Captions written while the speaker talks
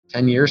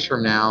10 years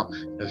from now,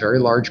 a very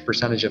large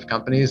percentage of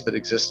companies that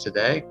exist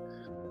today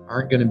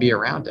aren't going to be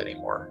around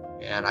anymore.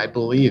 And I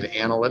believe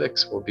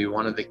analytics will be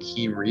one of the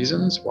key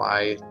reasons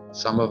why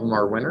some of them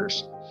are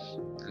winners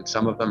and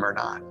some of them are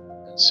not.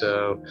 And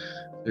so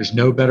there's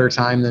no better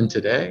time than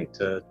today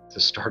to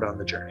start on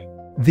the journey.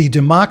 The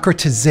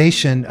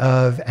democratization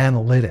of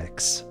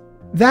analytics.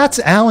 That's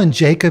Alan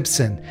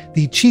Jacobson,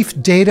 the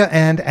Chief Data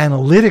and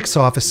Analytics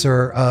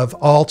Officer of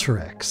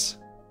Alteryx.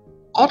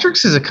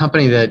 Alteryx is a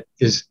company that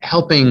is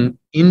helping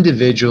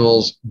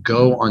individuals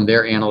go on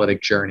their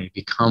analytic journey,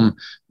 become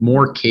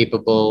more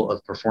capable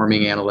of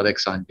performing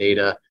analytics on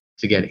data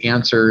to get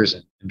answers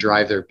and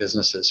drive their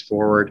businesses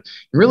forward,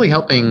 and really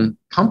helping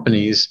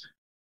companies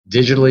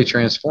digitally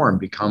transform,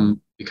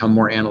 become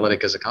more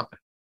analytic as a company.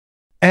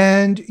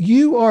 And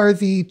you are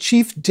the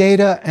Chief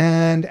Data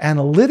and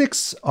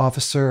Analytics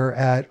Officer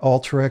at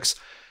Alteryx.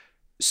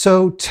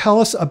 So tell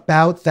us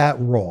about that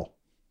role.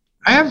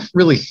 I have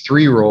really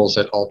three roles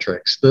at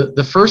Alteryx.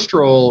 The first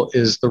role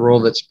is the role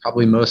that's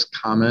probably most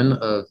common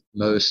of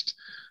most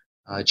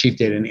Chief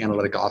Data and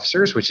Analytic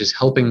Officers, which is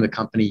helping the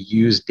company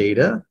use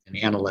data and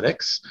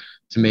analytics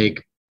to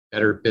make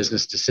better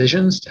business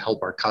decisions, to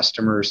help our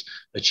customers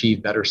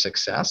achieve better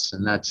success.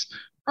 And that's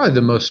probably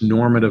the most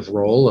normative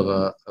role of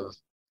a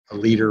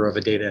leader of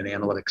a data and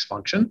analytics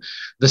function.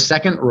 The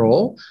second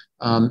role,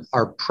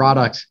 our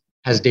product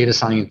has data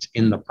science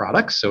in the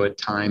product. So at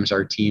times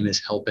our team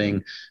is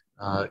helping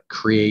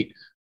create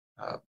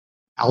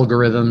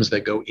algorithms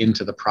that go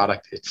into the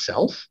product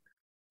itself.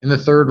 And the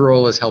third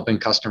role is helping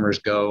customers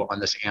go on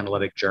this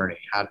analytic journey.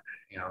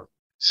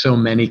 So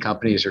many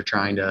companies are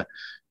trying to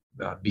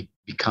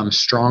become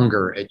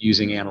stronger at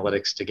using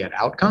analytics to get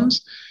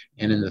outcomes.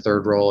 And in the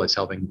third role, it's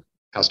helping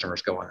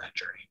customers go on that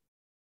journey.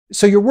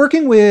 So you're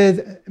working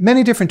with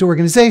many different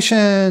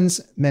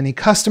organizations, many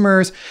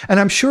customers, and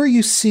I'm sure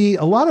you see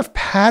a lot of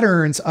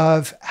patterns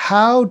of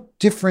how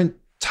different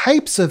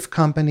types of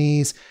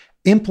companies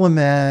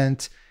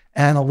implement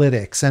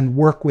analytics and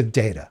work with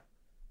data.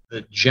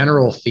 The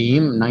general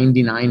theme,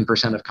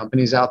 99% of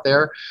companies out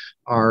there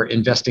are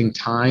investing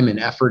time and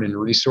effort and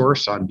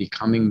resource on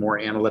becoming more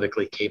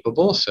analytically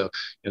capable. So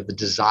the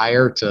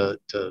desire to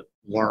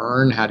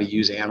learn how to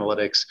use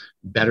analytics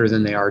better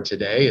than they are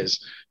today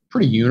is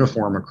pretty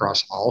uniform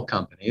across all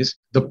companies.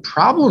 The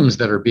problems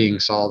that are being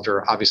solved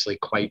are obviously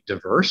quite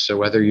diverse. So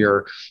whether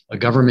you're a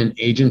government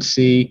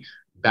agency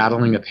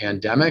battling a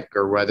pandemic,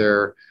 or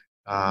whether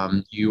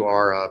you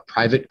are a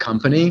private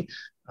company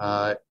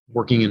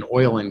working in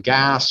oil and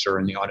gas, or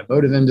in the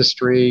automotive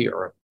industry,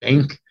 or a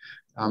bank,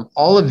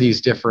 all of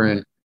these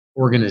different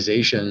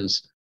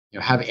organizations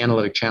have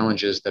analytic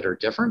challenges that are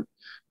different.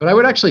 But I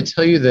would actually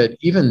tell you that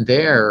even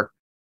there,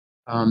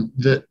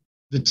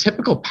 the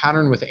typical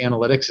pattern with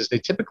analytics is they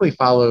typically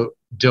follow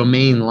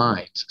domain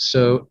lines.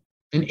 So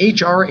an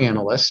HR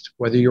analyst,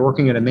 whether you're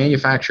working at a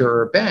manufacturer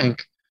or a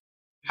bank,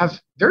 have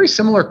very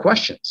similar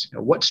questions.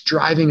 What's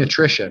driving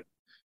attrition?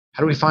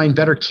 How do we find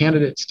better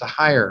candidates to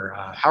hire?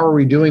 How are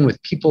we doing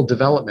with people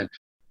development?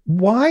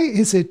 Why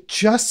is it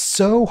just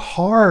so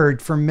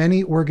hard for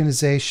many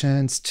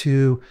organizations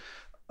to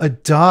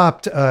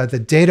adopt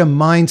the data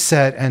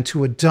mindset and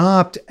to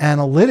adopt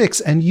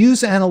analytics and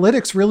use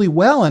analytics really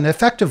well and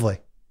effectively?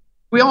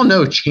 We all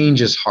know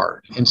change is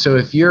hard. And so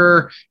if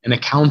you're an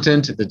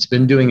accountant that's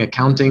been doing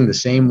accounting the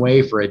same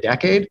way for a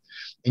decade,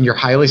 and you're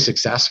highly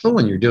successful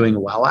and you're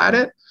doing well at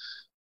it,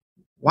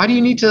 why do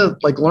you need to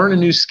learn a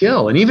new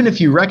skill? And even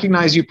if you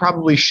recognize you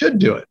probably should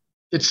do it,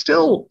 it's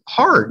still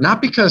hard,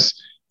 not because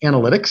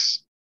analytics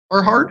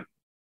are hard.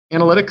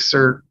 Analytics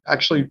are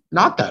actually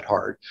not that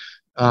hard.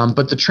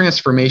 But the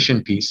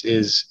transformation piece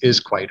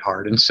is quite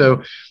hard. And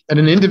so at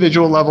an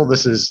individual level,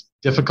 this is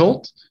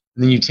difficult.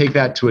 And then you take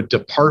that to a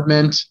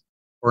department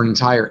or an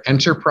entire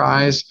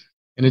enterprise,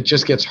 and it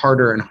just gets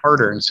harder and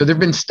harder. And so there have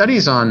been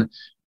studies on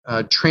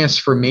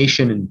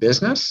transformation in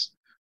business.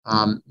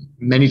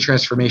 Many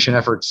transformation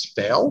efforts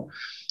fail,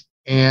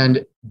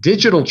 and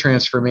digital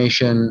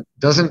transformation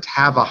doesn't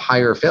have a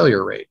higher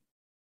failure rate.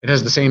 It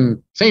has the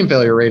same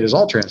failure rate as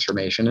all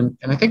transformation.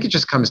 And I think it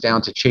just comes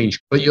down to change.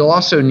 But you'll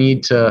also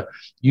need to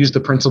use the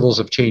principles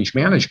of change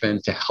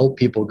management to help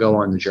people go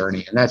on the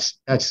journey. And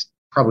that's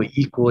probably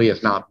equally,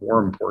 if not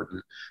more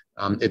important,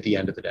 at the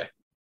end of the day.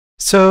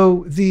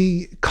 So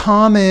the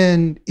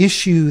common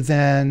issue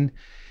then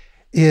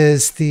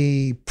is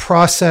the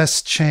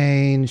process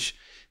change,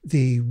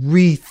 the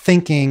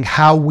rethinking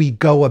how we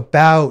go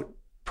about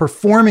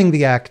performing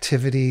the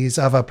activities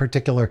of a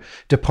particular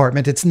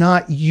department. It's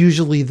not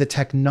usually the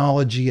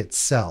technology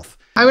itself.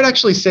 I would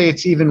actually say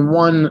it's even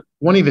one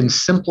even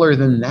simpler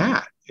than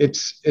that.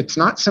 It's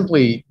not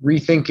simply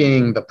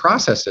rethinking the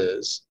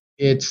processes.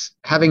 It's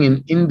having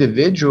an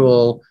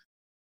individual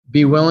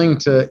be willing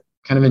to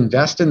kind of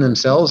invest in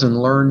themselves and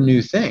learn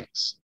new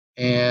things.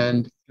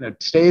 And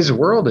today's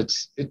world,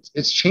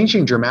 it's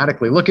changing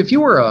dramatically. Look, if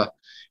you were a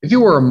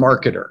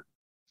marketer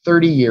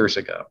 30 years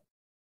ago,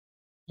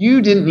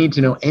 you didn't need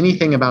to know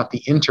anything about the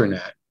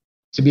internet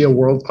to be a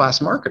world-class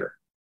marketer,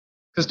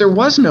 because there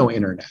was no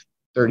internet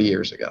 30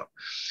 years ago.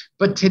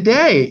 But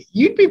today,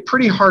 you'd be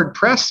pretty hard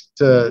pressed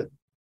to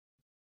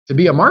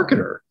be a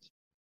marketer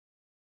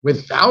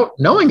without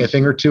knowing a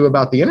thing or two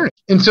about the internet.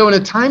 And so in a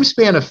time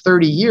span of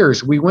 30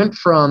 years, we went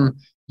from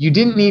you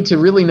didn't need to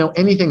really know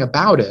anything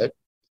about it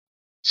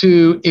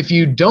to if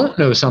you don't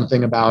know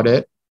something about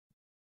it,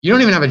 you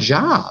don't even have a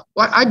job.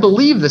 Well, I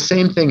believe the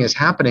same thing is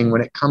happening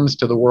when it comes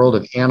to the world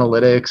of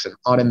analytics and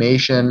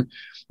automation.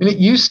 And it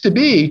used to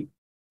be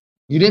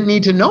you didn't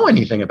need to know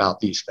anything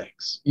about these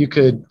things. You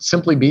could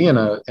simply be in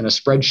a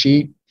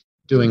spreadsheet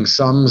doing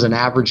sums and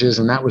averages,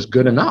 and that was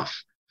good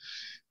enough.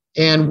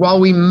 And while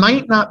we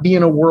might not be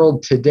in a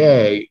world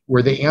today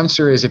where the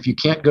answer is if you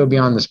can't go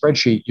beyond the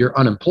spreadsheet, you're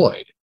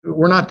unemployed.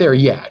 We're not there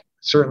yet.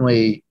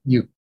 Certainly,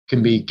 you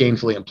can be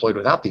gainfully employed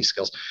without these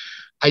skills.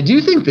 I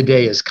do think the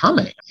day is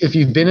coming. If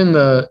you've been in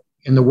the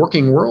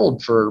working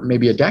world for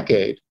maybe a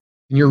decade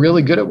and you're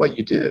really good at what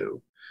you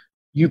do,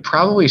 you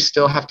probably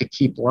still have to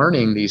keep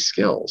learning these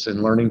skills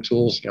and learning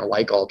tools,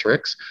 like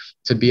Alteryx,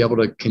 to be able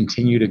to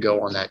continue to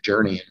go on that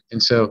journey.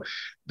 And so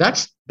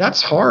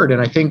that's hard. And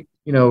I think,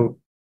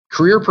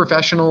 career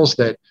professionals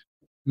that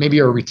maybe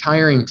are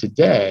retiring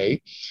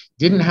today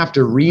didn't have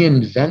to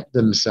reinvent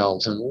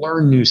themselves and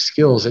learn new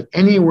skills at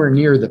anywhere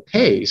near the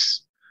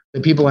pace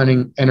that people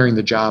entering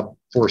the job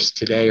force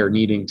today are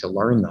needing to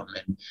learn them.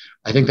 And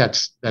I think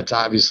that's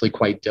obviously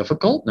quite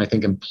difficult. And I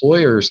think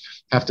employers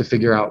have to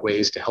figure out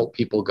ways to help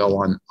people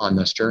go on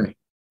this journey.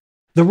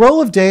 The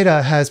role of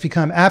data has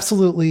become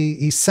absolutely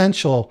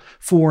essential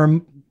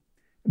for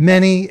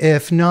many,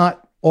 if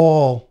not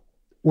all,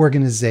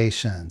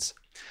 organizations.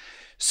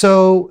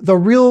 So the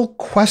real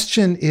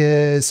question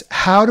is,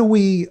 how do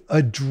we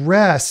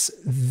address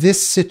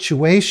this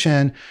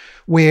situation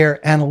where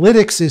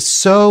analytics is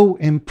so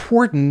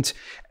important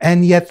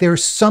and yet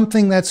there's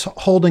something that's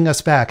holding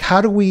us back?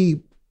 How do we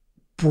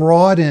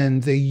broaden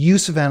the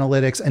use of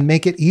analytics and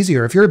make it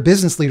easier? If you're a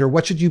business leader,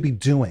 what should you be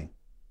doing?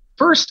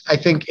 First, I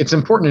think it's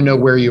important to know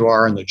where you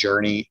are in the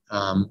journey.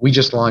 We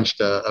just launched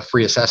a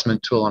free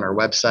assessment tool on our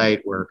website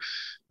where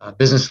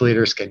business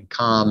leaders can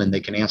come and they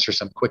can answer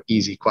some quick,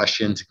 easy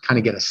questions and kind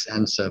of get a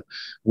sense of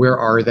where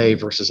are they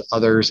versus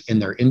others in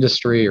their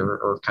industry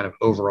or kind of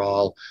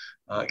overall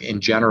in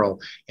general,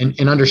 and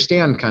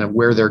understand kind of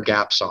where their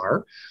gaps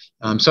are.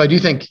 So I do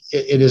think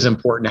it is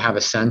important to have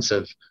a sense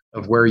of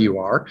where you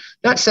are.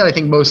 That said, I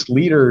think most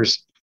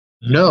leaders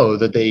know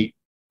that they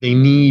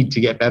need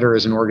to get better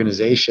as an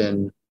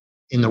organization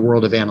in the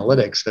world of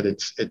analytics, that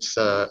it's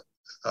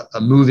a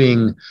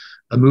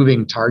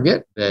moving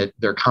target, that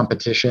their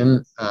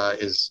competition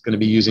is going to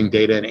be using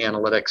data and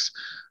analytics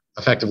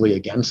effectively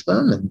against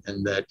them,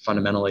 and that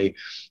fundamentally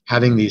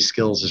having these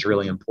skills is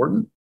really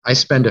important. I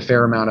spend a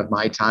fair amount of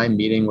my time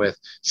meeting with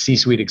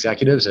C-suite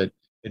executives at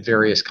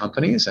various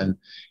companies and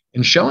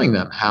showing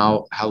them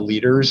how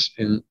leaders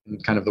in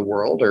kind of the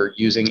world are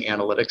using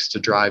analytics to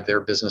drive their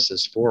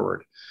businesses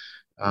forward.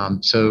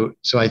 So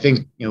I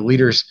think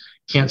leaders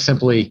can't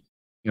simply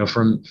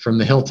from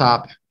the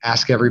hilltop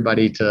ask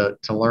everybody to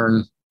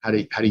learn how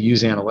to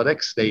use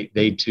analytics.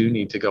 They too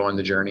need to go on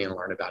the journey and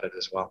learn about it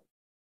as well.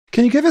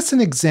 Can you give us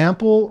an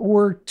example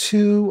or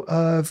two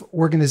of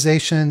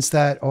organizations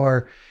that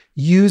are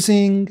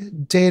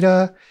using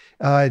data,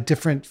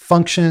 different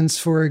functions,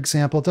 for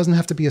example? It doesn't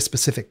have to be a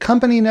specific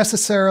company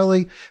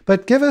necessarily,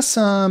 but give us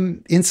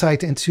some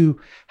insight into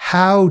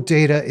how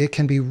it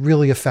can be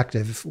really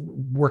effective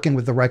working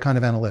with the right kind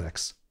of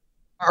analytics.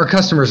 Our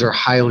customers are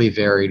highly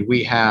varied.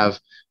 We have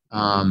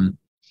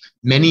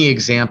many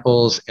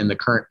examples in the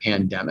current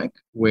pandemic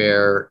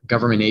where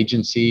government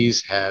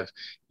agencies have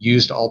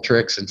used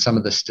Alteryx, and some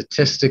of the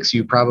statistics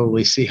you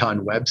probably see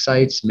on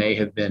websites may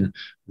have been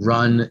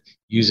run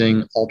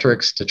using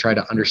Alteryx to try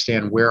to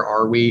understand where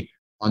are we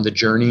on the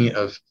journey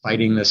of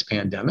fighting this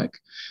pandemic,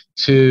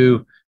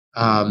 to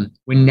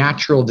when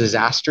natural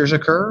disasters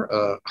occur,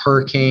 a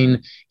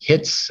hurricane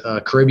hits a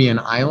Caribbean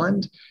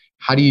island,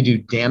 how do you do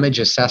damage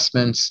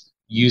assessments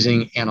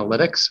using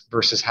analytics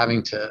versus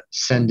having to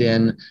send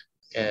in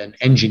an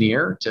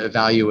engineer to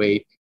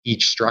evaluate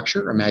each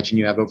structure? Imagine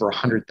you have over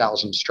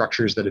 100,000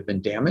 structures that have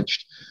been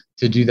damaged.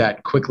 To do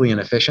that quickly and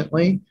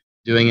efficiently,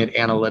 doing it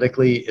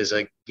analytically is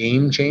a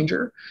game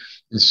changer.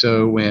 And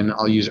so when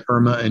I'll use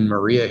Irma and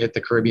Maria hit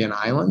the Caribbean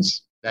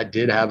islands, that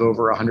did have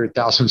over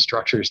 100,000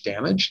 structures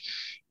damaged.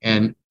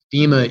 And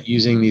FEMA,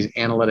 using these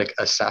analytic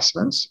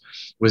assessments,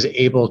 was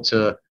able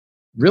to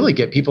really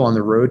get people on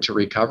the road to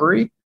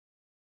recovery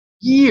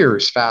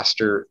years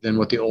faster than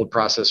what the old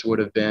process would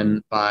have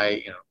been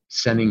by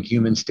sending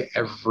humans to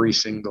every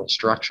single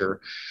structure.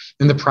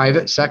 In the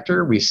private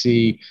sector, we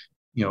see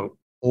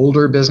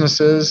older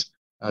businesses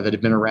that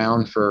have been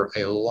around for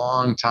a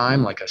long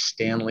time, like a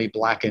Stanley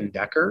Black &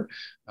 Decker,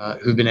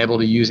 who've been able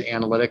to use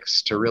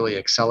analytics to really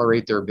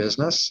accelerate their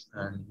business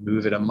and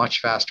move at a much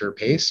faster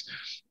pace.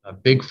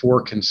 Big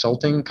Four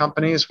consulting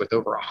companies with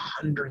over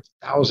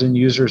 100,000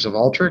 users of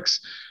Alteryx,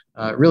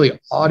 really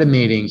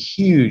automating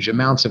huge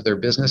amounts of their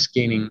business,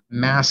 gaining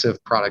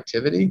massive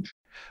productivity.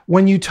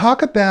 When you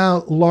talk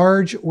about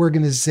large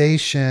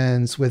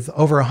organizations with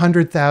over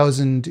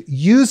 100,000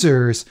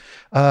 users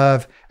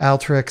of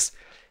Alteryx,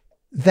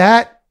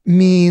 that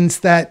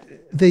means that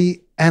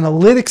the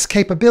analytics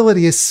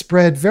capability is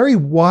spread very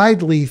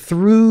widely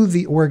through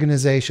the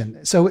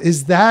organization. So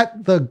is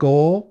that the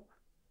goal?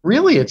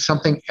 Really, it's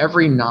something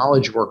every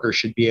knowledge worker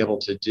should be able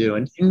to do.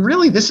 And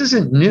really, this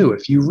isn't new.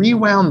 If you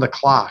rewound the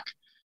clock,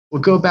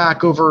 we'll go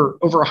back over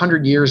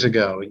 100 years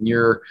ago, and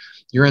you're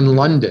in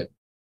London.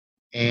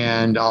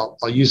 And I'll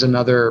use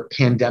another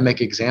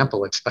pandemic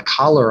example. It's the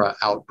cholera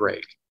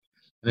outbreak.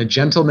 And a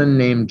gentleman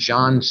named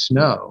John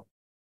Snow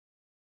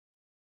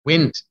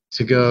went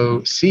to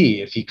go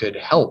see if he could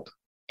help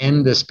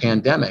end this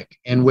pandemic.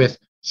 And with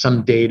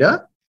some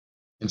data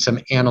and some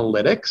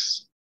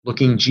analytics,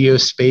 looking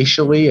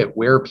geospatially at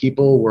where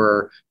people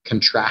were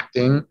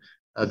contracting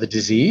the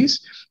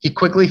disease, he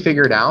quickly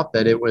figured out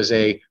that it was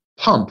a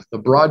pump, the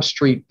Broad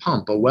Street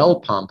pump, a well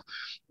pump,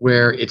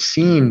 where it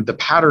seemed the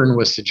pattern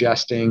was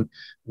suggesting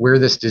where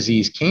this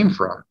disease came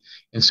from.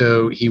 And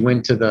so he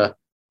went to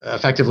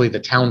effectively the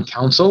town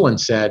council and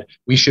said,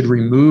 we should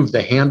remove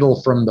the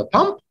handle from the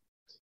pump.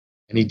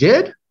 And he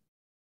did,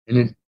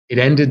 and it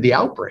ended the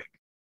outbreak.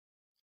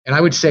 And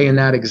I would say in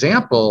that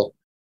example,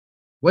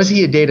 was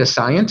he a data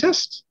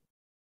scientist?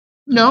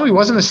 No, he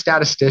wasn't a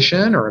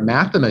statistician or a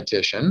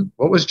mathematician.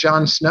 What was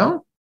John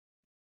Snow?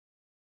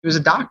 He was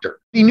a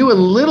doctor. He knew a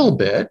little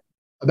bit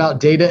about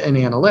data and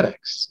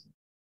analytics.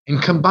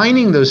 And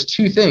combining those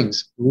two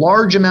things,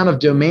 large amount of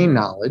domain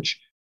knowledge,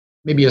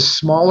 maybe a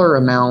smaller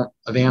amount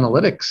of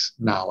analytics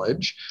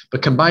knowledge,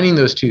 but combining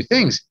those two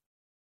things,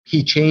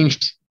 he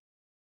changed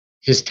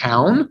his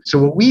town. So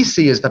what we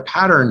see is the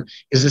pattern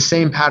is the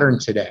same pattern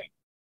today.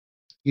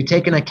 You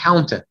take an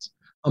accountant,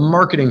 a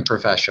marketing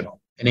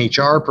professional, an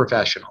HR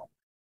professional,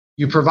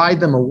 you provide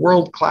them a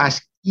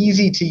world-class,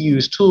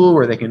 easy-to-use tool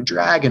where they can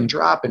drag and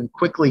drop and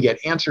quickly get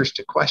answers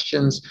to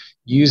questions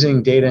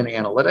using data and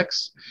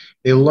analytics.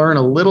 They learn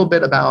a little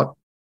bit about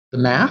the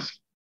math.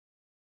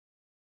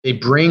 They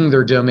bring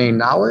their domain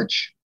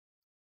knowledge,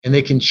 and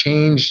they can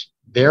change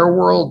their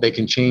world. They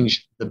can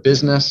change the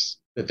business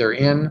that they're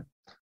in.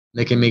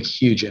 They can make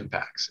huge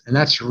impacts. And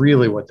that's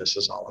really what this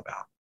is all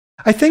about.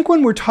 I think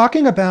when we're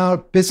talking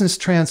about business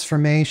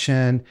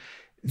transformation,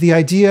 the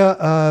idea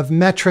of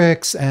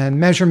metrics and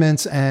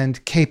measurements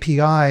and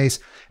KPIs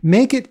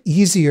make it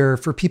easier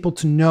for people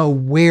to know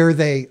where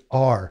they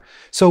are.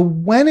 So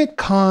when it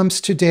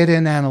comes to data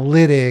and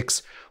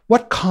analytics,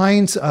 what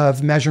kinds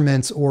of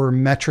measurements or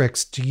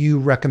metrics do you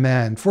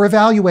recommend for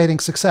evaluating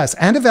success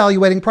and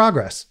evaluating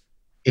progress?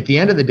 At the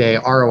end of the day,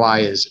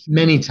 ROI is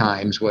many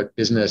times what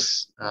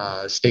business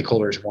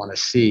stakeholders want to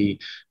see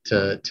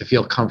to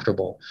feel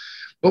comfortable.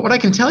 But what I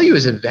can tell you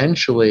is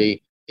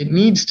eventually it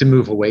needs to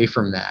move away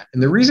from that.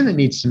 And the reason it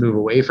needs to move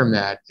away from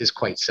that is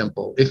quite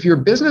simple. If your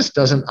business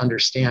doesn't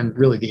understand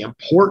really the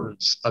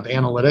importance of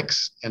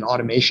analytics and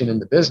automation in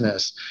the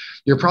business,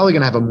 you're probably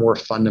going to have a more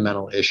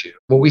fundamental issue.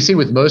 What we see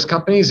with most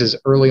companies is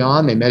early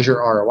on, they measure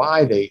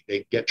ROI,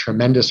 they get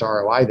tremendous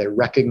ROI, they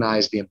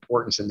recognize the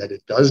importance and that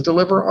it does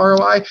deliver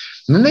ROI,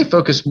 and then they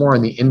focus more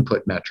on the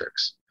input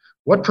metrics.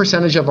 What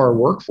percentage of our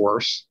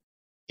workforce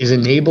is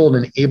enabled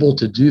and able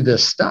to do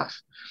this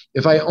stuff?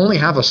 If I only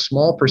have a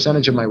small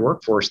percentage of my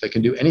workforce that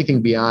can do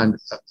anything beyond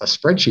a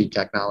spreadsheet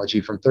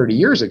technology from 30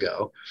 years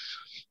ago,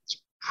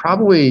 it's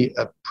probably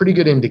a pretty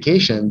good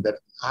indication that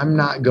I'm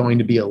not going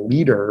to be a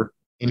leader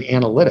in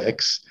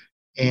analytics.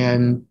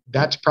 And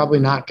that's probably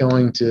not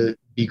going to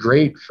be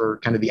great for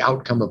kind of the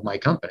outcome of my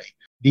company.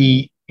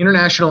 The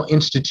International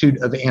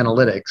Institute of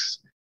Analytics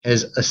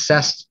has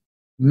assessed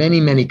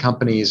many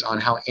companies on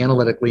how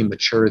analytically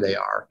mature they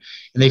are.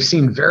 And they've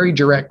seen very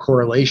direct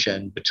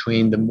correlation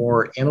between the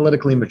more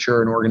analytically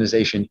mature an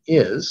organization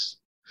is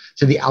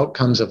to the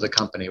outcomes of the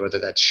company, whether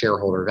that's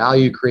shareholder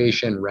value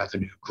creation,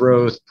 revenue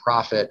growth,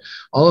 profit,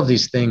 all of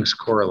these things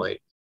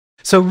correlate.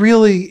 So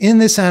really, in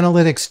this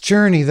analytics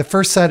journey, the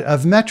first set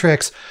of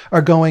metrics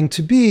are going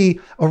to be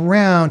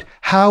around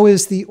how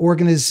is the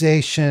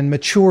organization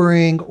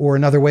maturing, or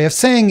another way of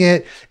saying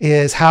it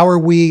is how are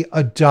we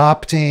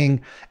adopting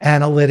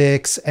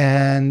analytics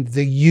and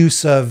the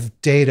use of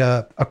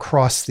data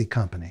across the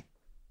company?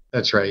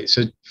 That's right.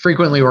 So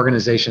frequently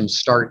organizations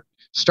start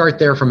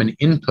there from an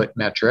input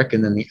metric,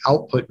 and then the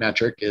output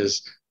metric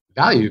is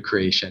value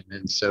creation.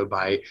 And so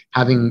by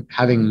having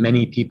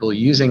many people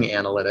using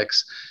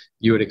analytics,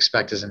 you would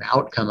expect as an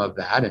outcome of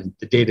that, and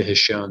the data has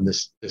shown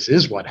this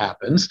is what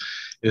happens,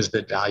 is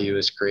that value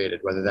is created,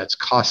 whether that's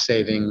cost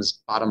savings,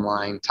 bottom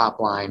line, top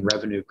line,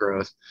 revenue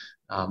growth,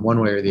 one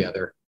way or the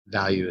other,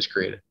 value is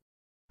created.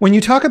 When you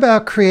talk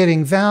about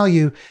creating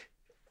value,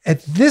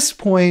 at this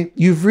point,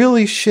 you've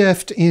really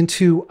shifted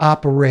into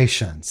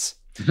operations.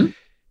 Mm-hmm.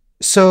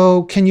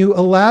 So can you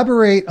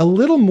elaborate a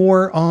little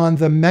more on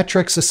the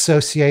metrics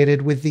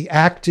associated with the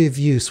active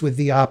use, with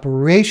the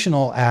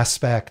operational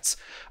aspects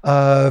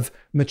of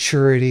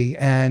maturity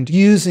and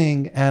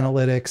using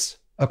analytics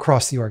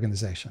across the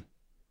organization?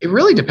 It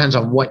really depends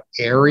on what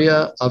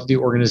area of the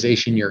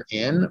organization you're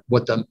in,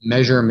 what the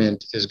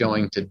measurement is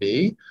going to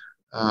be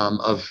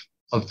of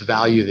the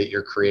value that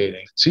you're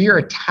creating. So you're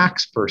a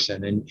tax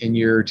person and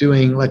you're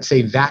doing, let's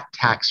say, VAT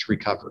tax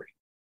recovery.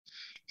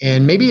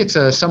 And maybe it's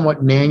a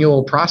somewhat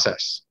manual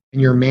process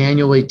and you're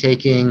manually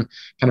taking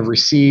kind of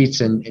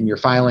receipts and you're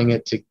filing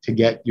it to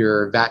get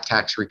your VAT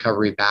tax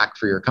recovery back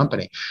for your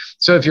company.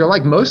 So if you're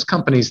like most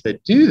companies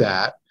that do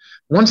that,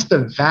 once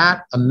the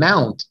VAT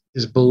amount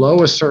is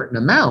below a certain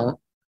amount,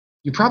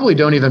 you probably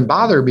don't even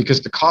bother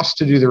because the cost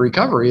to do the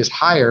recovery is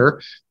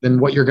higher than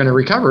what you're going to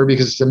recover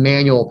because it's a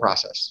manual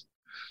process.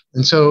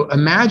 And so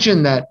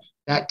imagine that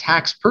that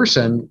tax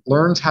person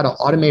learns how to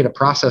automate a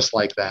process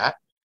like that,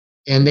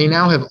 and they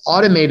now have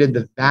automated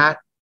the VAT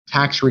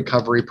tax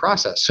recovery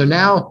process. So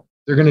now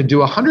they're going to do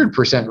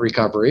 100%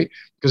 recovery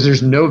because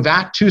there's no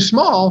VAT too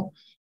small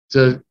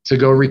to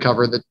go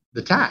recover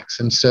the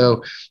tax. And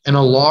so in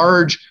a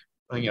large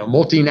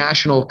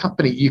multinational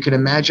company, you can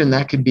imagine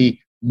that could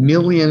be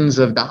millions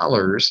of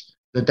dollars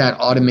that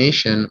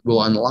automation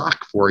will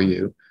unlock for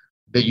you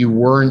that you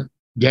weren't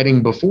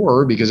getting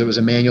before because it was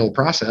a manual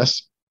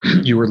process.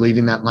 You were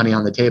leaving that money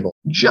on the table.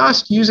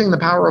 Just using the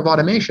power of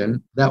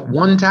automation, that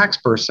one tax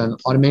person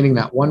automating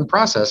that one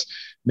process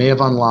may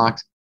have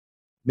unlocked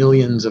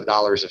millions of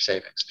dollars of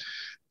savings.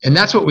 And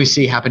that's what we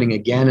see happening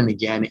again and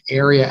again,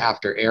 area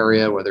after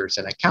area, whether it's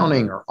in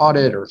accounting or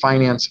audit or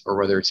finance, or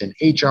whether it's in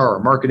HR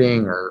or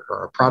marketing or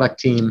a product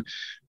team.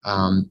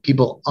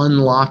 People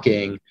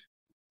unlocking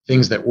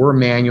things that were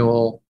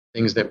manual,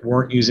 things that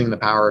weren't using the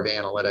power of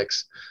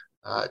analytics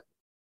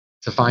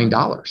to find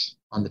dollars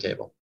on the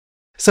table.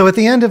 So at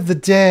the end of the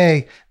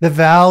day, the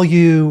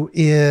value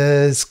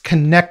is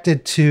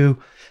connected to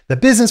the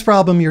business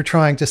problem you're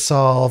trying to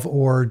solve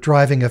or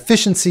driving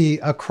efficiency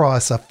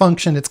across a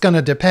function. It's going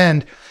to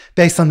depend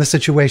based on the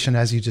situation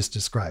as you just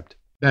described.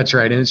 That's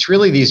right. And it's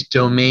really these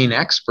domain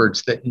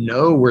experts that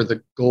know where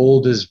the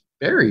gold is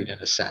buried in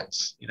a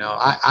sense.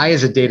 I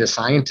as a data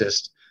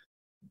scientist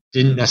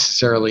didn't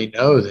necessarily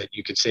know that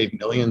you could save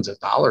millions of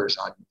dollars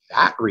on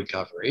VAT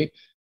recovery,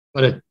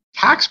 but a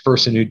tax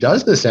person who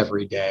does this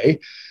every day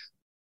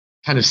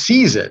kind of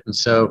sees it. And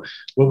so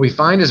what we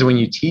find is when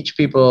you teach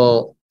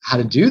people how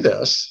to do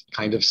this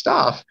kind of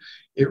stuff,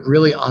 it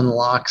really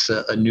unlocks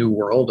a new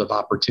world of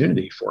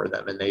opportunity for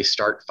them, and they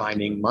start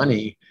finding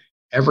money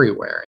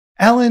everywhere.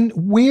 Alan,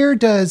 where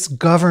does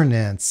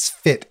governance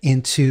fit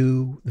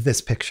into this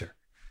picture?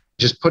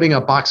 Just putting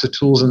a box of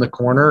tools in the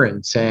corner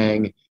and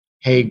saying,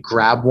 hey,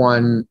 grab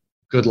one,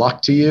 good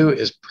luck to you,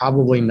 is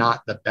probably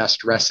not the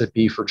best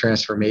recipe for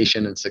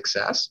transformation and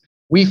success.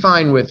 We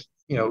find with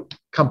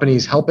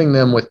companies, helping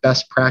them with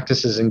best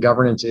practices and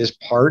governance is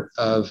part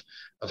of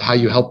how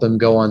you help them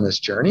go on this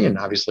journey. And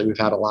obviously, we've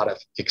had a lot of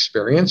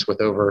experience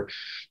with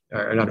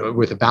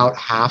about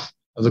half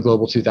of the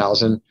Global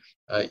 2000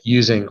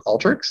 using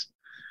Alteryx.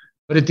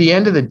 But at the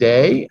end of the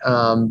day,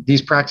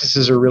 these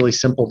practices are really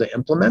simple to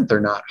implement. They're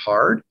not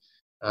hard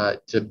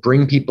to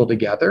bring people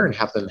together and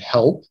have them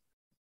help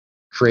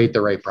create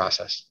the right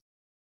process.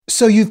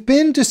 So you've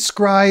been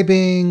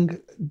describing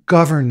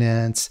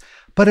governance,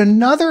 but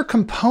another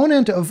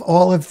component of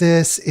all of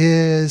this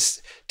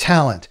is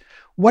talent.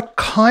 What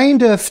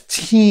kind of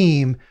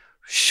team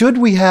should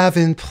we have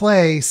in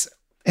place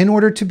in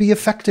order to be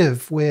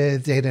effective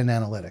with data and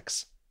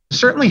analytics?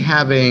 Certainly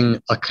having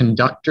a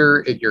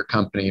conductor at your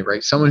company,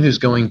 right? Someone who's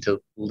going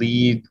to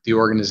lead the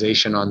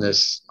organization on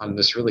this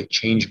really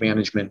change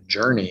management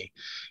journey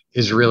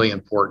is really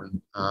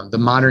important. The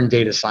modern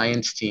data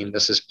science team,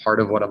 this is part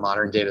of what a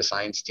modern data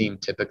science team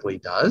typically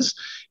does,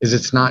 is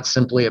it's not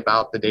simply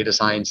about the data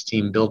science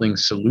team building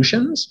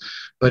solutions,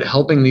 but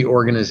helping the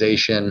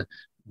organization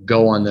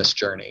go on this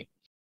journey.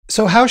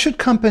 So how should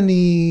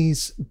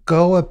companies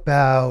go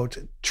about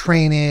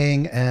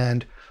training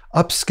and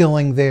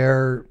upskilling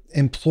their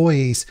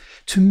employees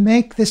to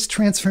make this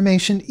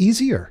transformation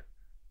easier?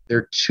 There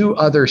are two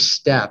other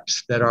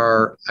steps that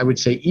are, I would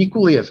say,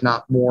 equally, if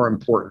not more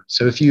important.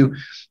 So if you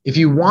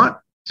want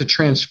to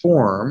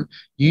transform,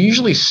 you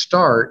usually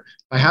start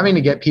by having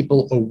to get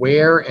people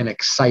aware and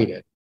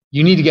excited.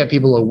 You need to get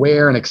people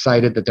aware and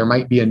excited that there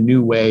might be a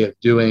new way of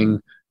doing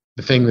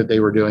the thing that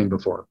they were doing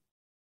before.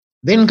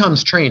 Then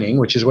comes training,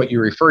 which is what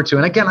you refer to.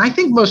 And again, I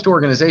think most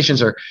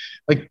organizations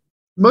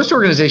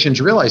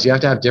realize you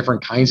have to have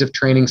different kinds of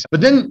trainings.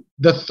 But then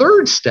the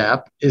third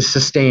step is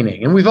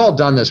sustaining. And we've all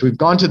done this. We've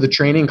gone to the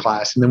training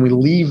class and then we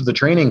leave the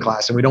training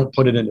class and we don't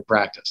put it into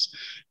practice.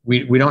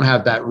 We don't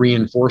have that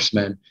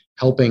reinforcement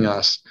helping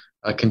us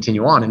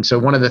continue on. And so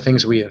one of the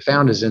things we have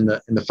found is in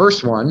the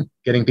first one,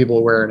 getting people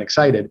aware and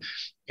excited.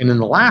 And in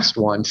the last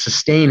one,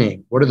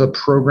 sustaining. What are the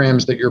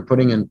programs that you're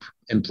putting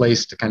in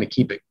place to kind of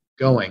keep it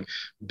going?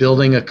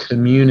 Building a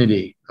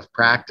community of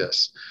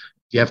practice.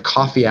 Do you have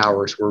coffee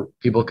hours where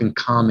people can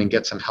come and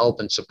get some help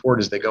and support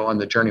as they go on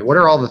the journey? What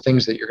are all the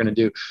things that you're going to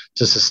do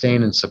to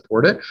sustain and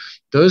support it?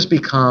 Those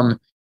become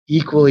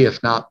equally,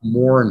 if not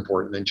more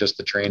important than just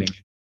the training.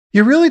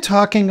 You're really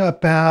talking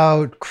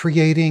about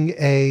creating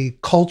a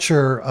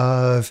culture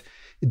of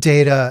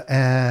data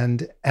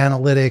and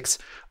analytics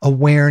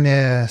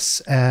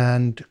awareness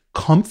and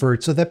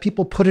comfort so that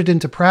people put it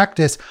into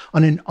practice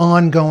on an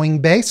ongoing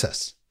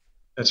basis.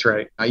 That's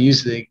right. I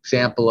use the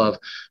example of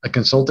a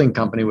consulting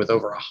company with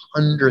over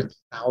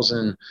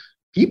 100,000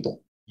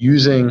 people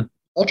using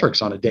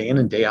Alteryx on a day in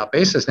and day out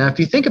basis. Now, if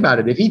you think about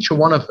it, if each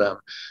one of them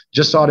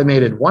just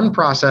automated one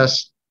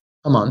process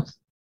a month,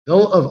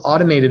 they'll have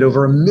automated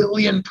over 1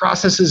 million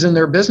processes in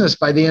their business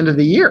by the end of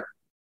the year.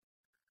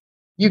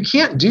 You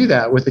can't do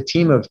that with a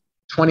team of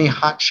 20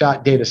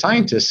 hotshot data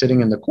scientists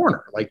sitting in the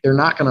corner. Like they're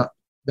not going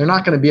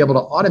to be able to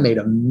automate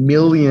 1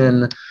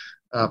 million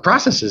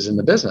processes in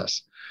the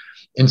business.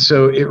 And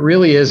so it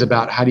really is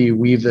about how do you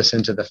weave this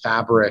into the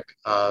fabric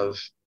of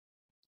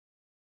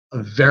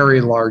a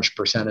very large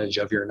percentage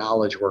of your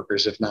knowledge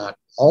workers, if not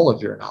all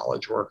of your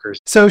knowledge workers.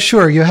 So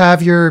sure, you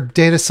have your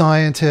data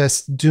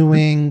scientists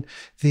doing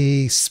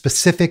the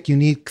specific,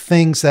 unique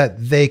things that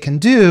they can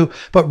do,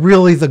 but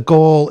really the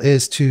goal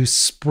is to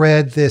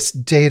spread this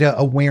data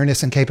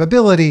awareness and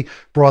capability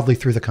broadly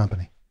through the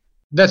company.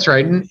 That's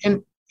right.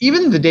 And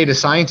even the data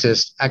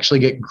scientists actually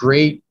get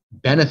great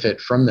benefit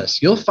from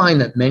this. You'll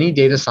find that many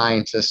data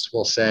scientists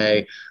will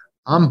say,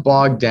 I'm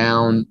bogged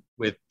down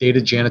with data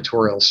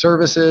janitorial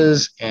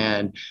services,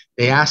 and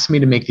they asked me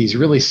to make these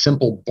really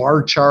simple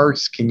bar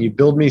charts. Can you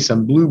build me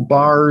some blue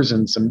bars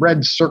and some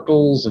red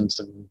circles and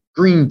some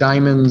green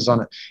diamonds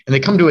on it? And they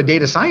come to a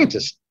data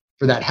scientist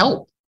for that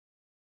help,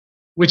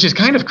 which is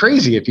kind of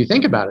crazy if you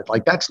think about it.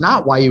 Like that's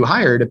not why you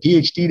hired a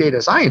PhD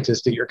data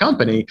scientist at your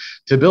company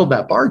to build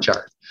that bar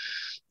chart.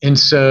 And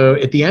so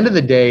at the end of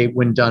the day,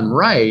 when done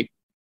right,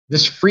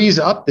 this frees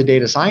up the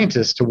data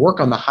scientists to work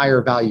on the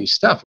higher value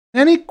stuff.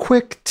 Any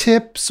quick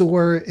tips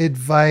or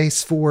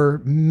advice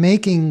for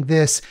making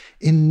this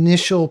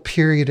initial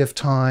period of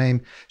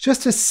time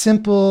just as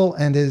simple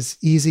and as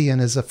easy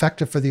and as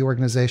effective for the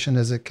organization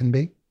as it can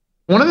be?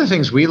 One of the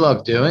things we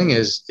love doing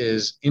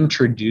is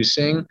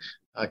introducing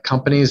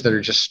companies that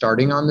are just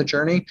starting on the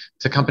journey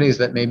to companies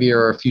that maybe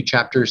are a few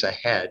chapters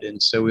ahead.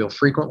 And so we'll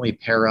frequently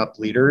pair up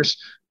leaders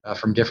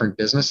from different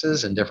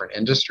businesses and different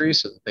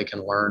industries so that they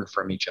can learn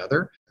from each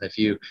other. And if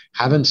you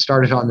haven't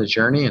started on the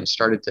journey and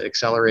started to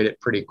accelerate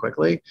it pretty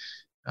quickly,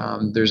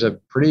 there's a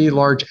pretty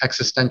large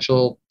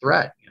existential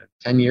threat.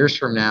 10 years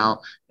from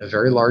now, a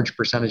very large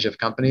percentage of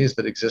companies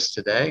that exist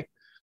today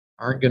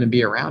aren't going to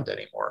be around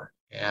anymore.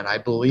 And I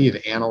believe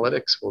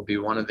analytics will be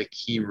one of the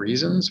key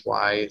reasons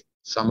why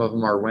some of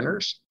them are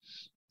winners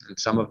and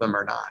some of them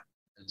are not.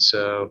 And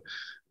so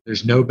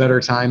there's no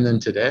better time than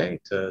today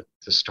to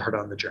start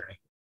on the journey.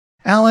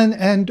 Alan,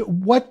 and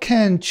what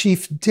can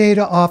chief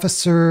data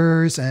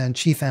officers and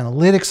chief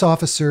analytics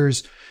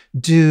officers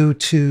do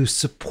to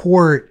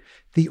support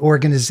the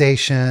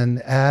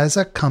organization as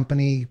a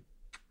company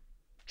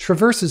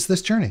traverses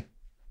this journey?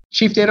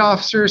 Chief data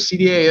officers,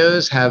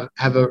 CDAOs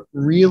have a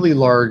really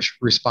large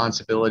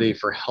responsibility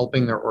for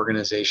helping their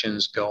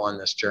organizations go on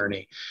this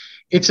journey.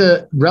 It's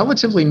a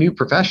relatively new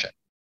profession.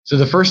 So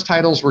the first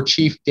titles were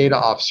chief data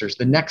officers.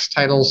 The next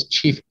titles,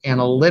 chief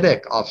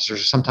analytic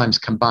officers, are sometimes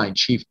combined,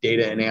 chief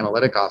data and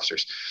analytic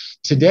officers.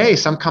 Today,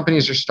 some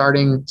companies are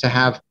starting to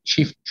have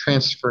chief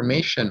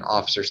transformation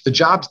officers. The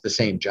job's the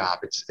same job.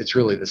 It's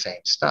really the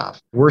same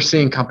stuff. We're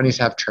seeing companies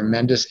have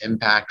tremendous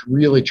impact,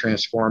 really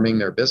transforming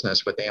their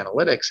business with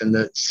analytics. And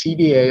the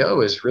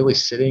CDAO is really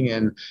sitting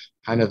in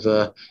kind of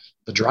the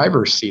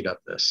driver's seat of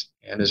this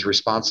and is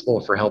responsible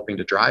for helping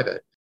to drive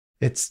it.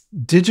 It's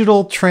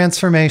digital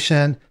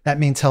transformation. That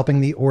means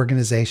helping the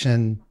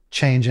organization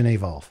change and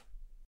evolve.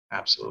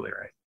 Absolutely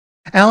right.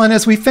 Alan,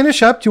 as we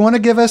finish up, do you want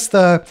to give us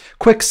the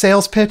quick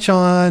sales pitch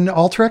on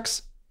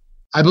Alteryx?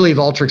 I believe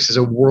Alteryx is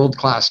a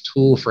world-class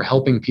tool for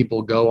helping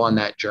people go on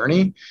that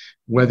journey.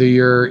 Whether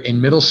you're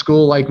in middle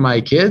school like my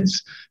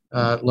kids,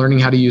 learning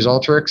how to use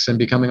Alteryx and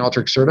becoming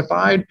Alteryx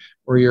certified,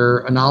 or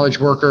you're a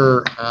knowledge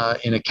worker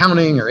in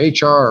accounting or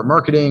HR or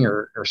marketing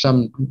or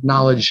some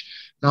knowledge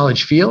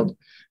field,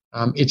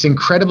 it's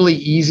incredibly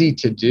easy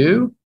to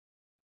do.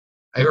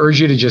 I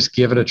urge you to just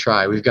give it a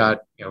try. We've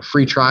got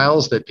free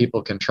trials that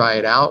people can try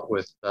it out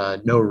with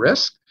no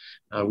risk.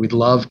 We'd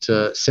love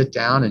to sit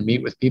down and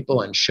meet with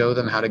people and show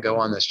them how to go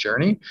on this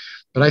journey.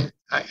 But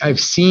I've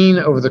seen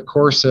over the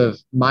course of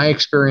my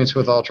experience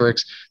with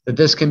Alteryx that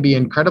this can be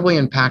incredibly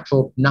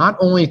impactful, not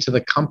only to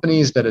the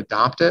companies that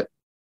adopt it,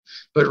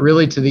 but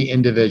really to the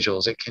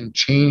individuals. It can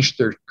change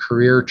their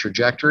career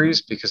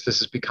trajectories because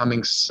this is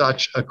becoming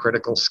such a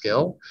critical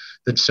skill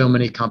that so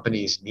many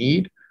companies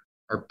need,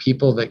 are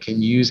people that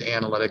can use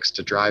analytics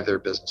to drive their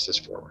businesses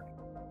forward.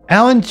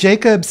 Alan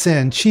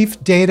Jacobson,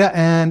 Chief Data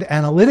and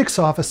Analytics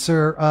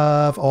Officer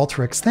of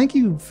Alteryx. Thank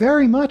you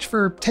very much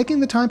for taking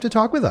the time to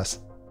talk with us.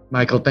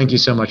 Michael, thank you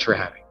so much for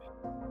having me.